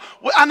it was lost.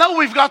 I know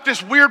we've got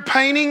this weird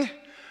painting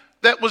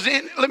that was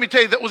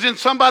in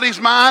somebody's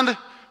mind,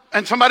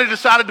 and somebody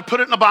decided to put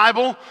it in the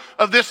Bible,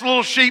 of this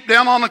little sheep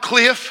down on a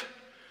cliff.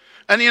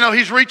 And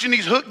he's reaching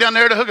his hook down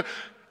there to hook it.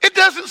 It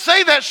doesn't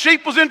say that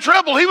sheep was in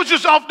trouble. He was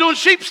just off doing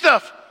sheep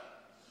stuff.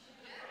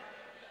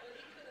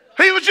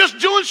 He was just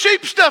doing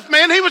sheep stuff,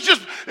 man.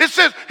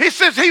 He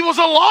says he was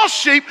a lost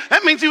sheep.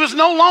 That means he was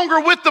no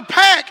longer with the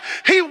pack.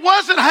 He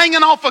wasn't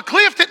hanging off a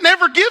cliff. It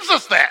never gives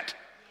us that.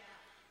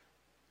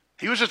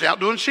 He was just out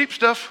doing sheep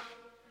stuff.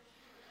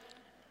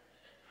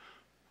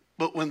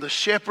 But when the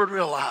shepherd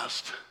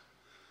realized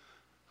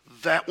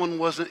that one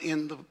wasn't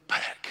in the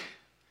pack,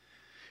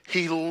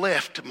 he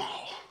left them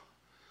all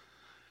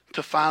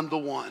to find the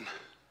one.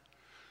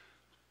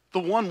 The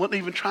one wasn't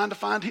even trying to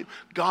find him.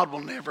 God will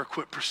never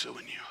quit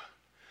pursuing you.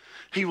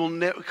 He will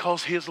never,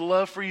 because his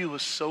love for you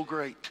is so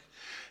great.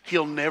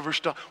 He'll never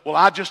stop. Well,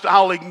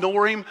 I'll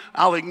ignore him.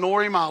 I'll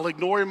ignore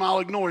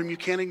him. You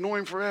can't ignore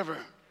him forever.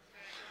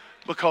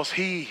 Because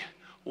he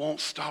won't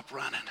stop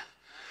running.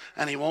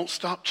 And he won't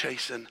stop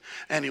chasing.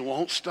 And he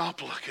won't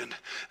stop looking.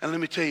 And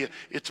let me tell you,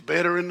 it's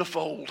better in the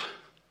fold.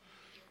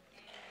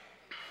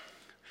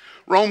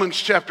 Romans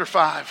chapter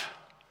 5.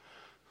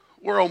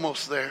 We're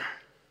almost there.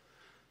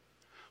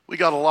 We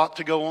got a lot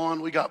to go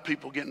on. We got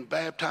people getting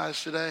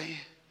baptized today.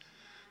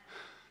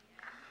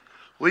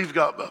 We've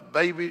got a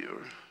baby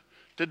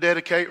to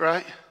dedicate,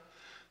 right?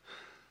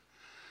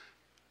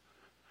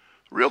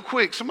 Real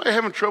quick, somebody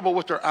having trouble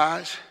with their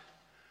eyes?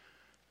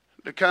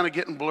 They're kind of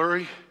getting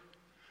blurry.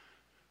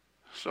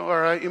 So,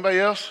 all right, anybody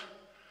else?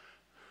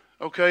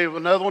 Okay,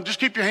 another one. Just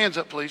keep your hands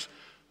up, please.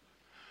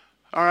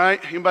 All right,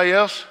 anybody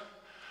else?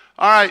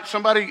 All right,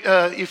 somebody,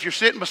 if you're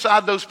sitting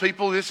beside those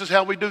people, this is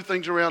how we do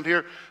things around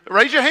here.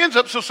 Raise your hands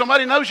up so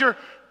somebody knows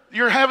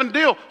you're having a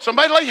deal.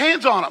 Somebody lay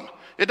hands on them.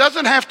 It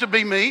doesn't have to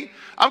be me.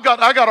 I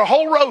got a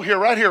whole row here,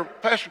 right here.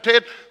 Pastor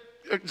Ted,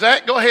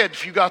 Zach, go ahead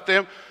if you got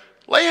them.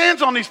 Lay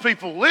hands on these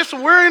people.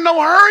 Listen, we're in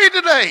no hurry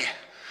today.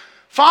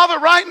 Father,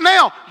 right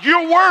now,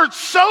 your word,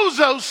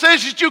 sozo,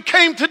 says that you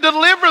came to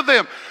deliver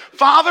them.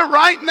 Father,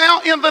 right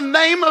now, in the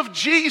name of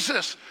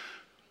Jesus,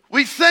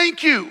 we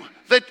thank you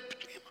that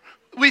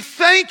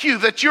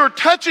you're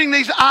touching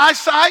these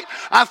eyesight.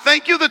 I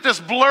thank you that this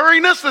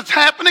blurriness that's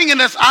happening in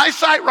this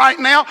eyesight right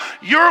now,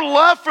 your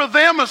love for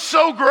them is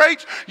so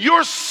great.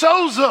 Your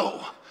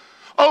sozo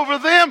over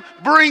them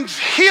brings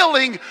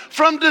healing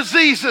from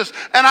diseases.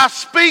 And I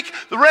speak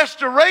the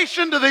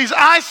restoration to these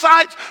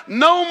eyesights.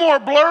 No more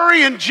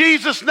blurry in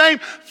Jesus' name.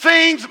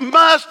 Things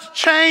must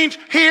change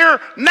here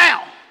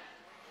now.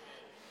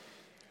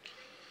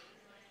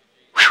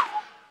 Whew.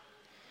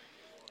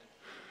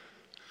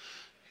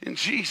 In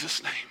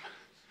Jesus' name.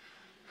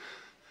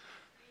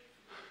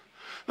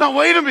 Now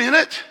wait a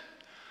minute.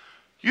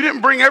 You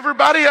didn't bring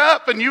everybody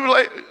up, and you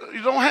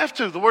don't have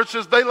to. The word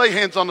says they lay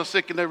hands on the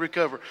sick and they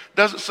recover.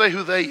 Doesn't say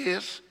who they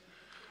is.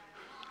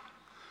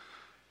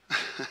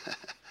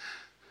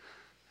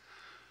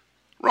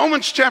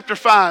 Romans chapter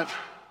 5,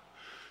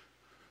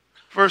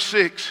 verse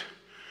 6.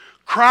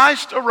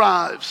 Christ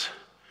arrives.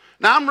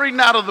 Now I'm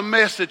reading out of the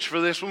Message for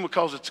this one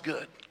because it's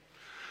good.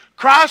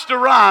 Christ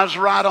arrives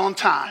right on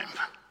time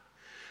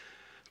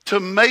to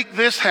make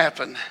this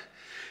happen.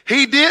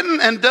 He didn't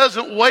and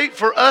doesn't wait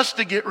for us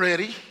to get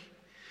ready.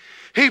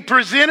 He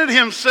presented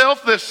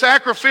himself this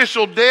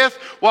sacrificial death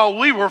while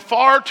we were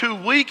far too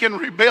weak and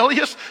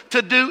rebellious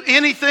to do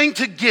anything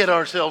to get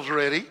ourselves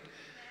ready.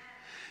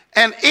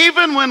 And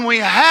even when we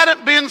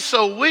hadn't been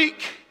so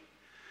weak,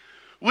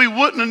 we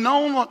wouldn't have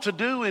known what to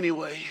do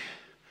anyway.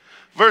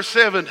 Verse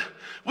 7,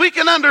 we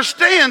can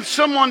understand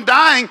someone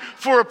dying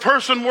for a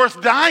person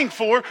worth dying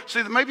for.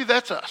 See, maybe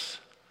that's us.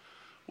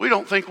 We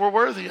don't think we're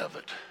worthy of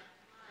it.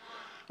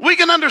 We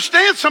can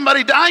understand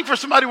somebody dying for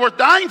somebody worth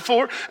dying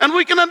for, and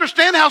we can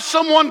understand how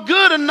someone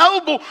good and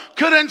noble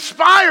could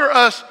inspire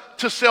us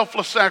to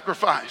selfless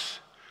sacrifice.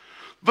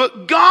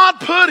 But God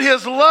put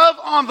his love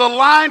on the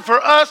line for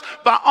us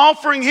by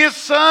offering his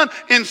son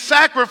in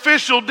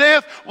sacrificial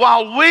death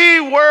while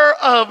we were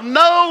of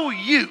no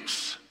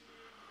use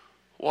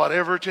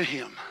whatever to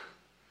him.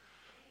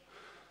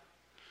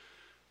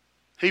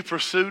 He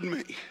pursued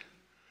me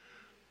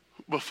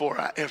before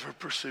I ever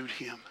pursued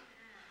him.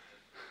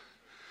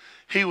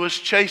 He was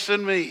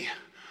chasing me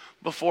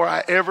before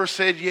I ever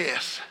said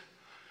yes.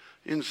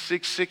 In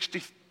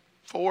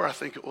 664, I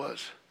think it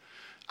was,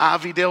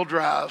 Ivydale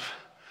Drive,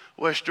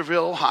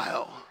 Westerville,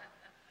 Ohio.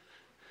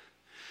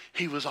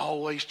 He was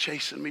always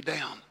chasing me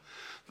down.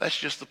 That's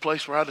just the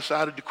place where I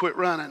decided to quit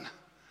running.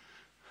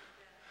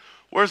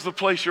 Where's the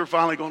place you're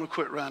finally going to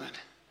quit running?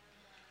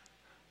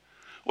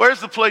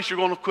 Where's the place you're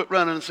going to quit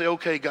running and say,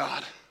 okay,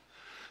 God,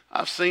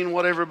 I've seen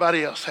what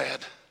everybody else had.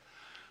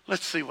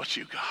 Let's see what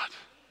you got.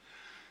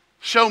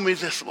 Show me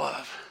this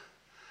love.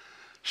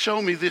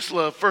 Show me this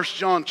love. 1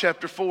 John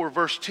chapter 4,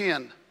 verse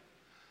 10.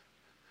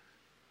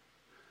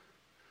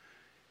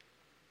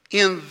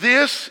 In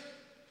this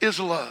is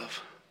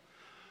love,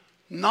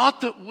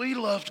 not that we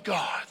loved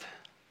God,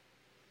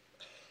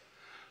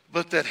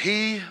 but that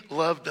he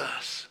loved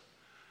us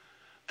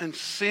and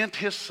sent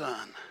his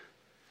son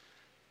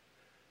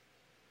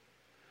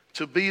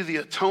to be the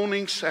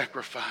atoning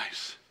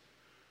sacrifice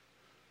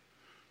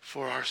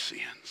for our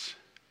sins.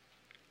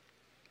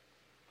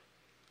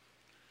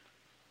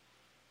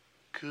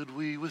 Could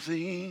we with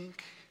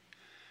ink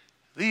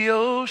the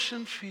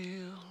ocean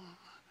fill,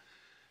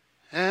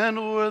 and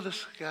o'er the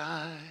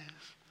skies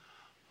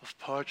of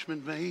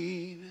parchment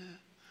made,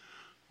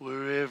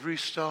 were every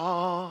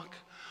stalk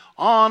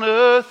on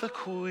earth a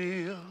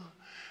quill,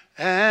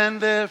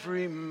 and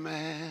every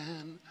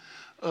man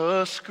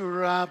a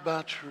scribe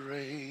by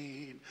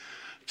trade,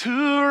 to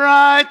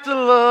write the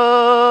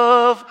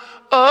love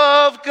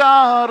of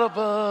God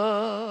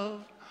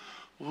above,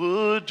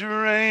 would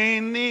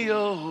drain the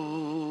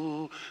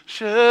oceans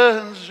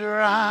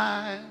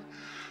dry,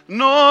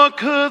 nor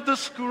could the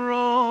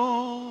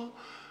scroll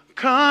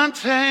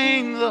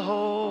contain the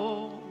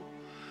whole,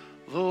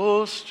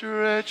 though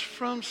stretched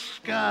from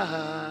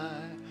sky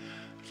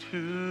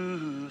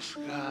to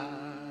sky.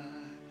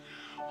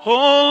 Oh,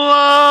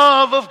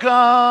 love of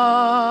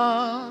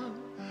God,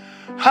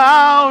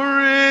 how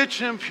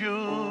rich and pure,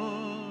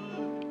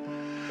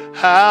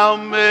 how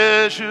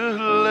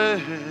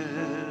measureless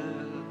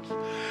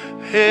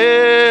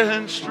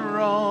and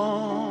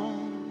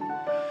strong,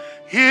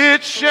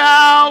 it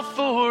shall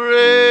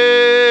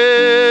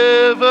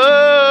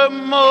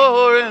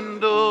forevermore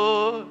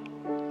endure.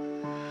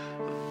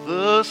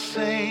 The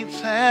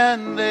saints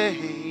and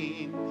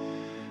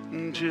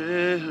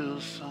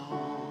angels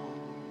song.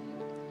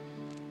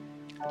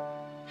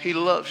 He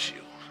loves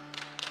you.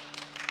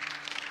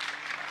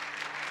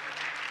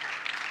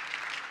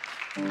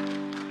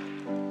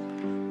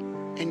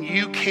 And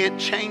you can't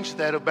change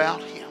that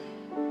about him.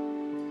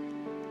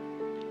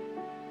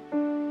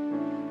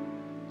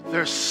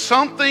 There's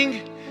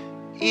something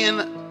in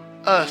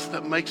us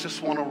that makes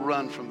us want to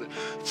run from it.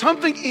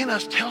 Something in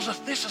us tells us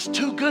this is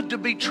too good to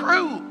be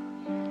true.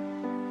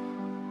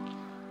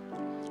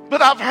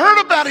 But I've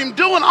heard about him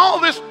doing all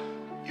this.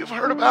 You've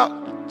heard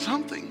about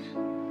something.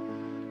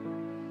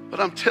 But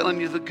I'm telling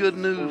you, the good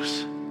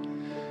news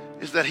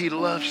is that he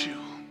loves you.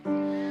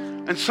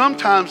 And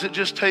sometimes it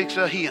just takes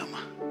a him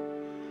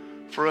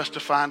for us to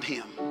find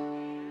him.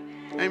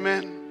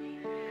 Amen.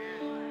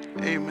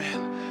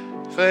 Amen.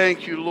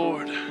 Thank you,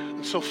 Lord.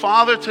 And so,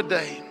 Father,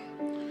 today,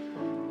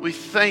 we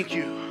thank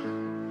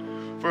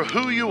you for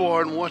who you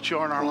are and what you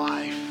are in our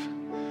life.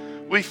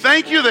 We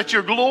thank you that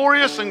you're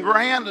glorious and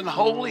grand and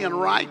holy and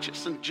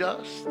righteous and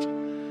just.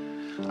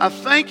 I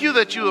thank you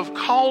that you have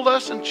called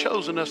us and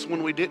chosen us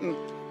when we didn't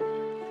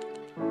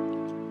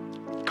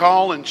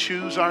call and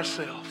choose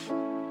ourselves.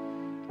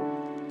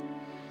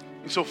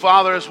 And so,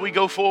 Father, as we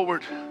go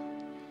forward,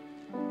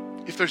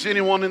 if there's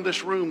anyone in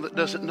this room that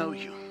doesn't know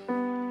you,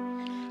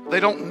 they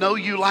don't know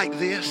you like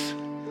this,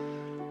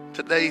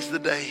 today's the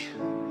day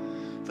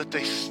that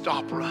they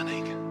stop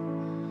running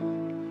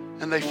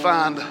and they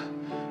find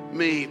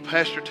me,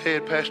 Pastor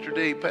Ted, Pastor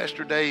D,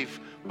 Pastor Dave,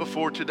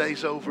 before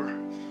today's over.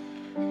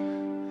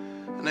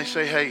 And they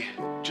say, hey,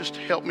 just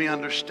help me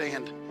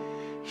understand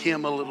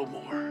him a little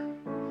more.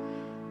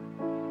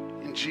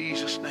 In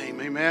Jesus'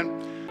 name,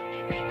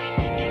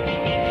 amen.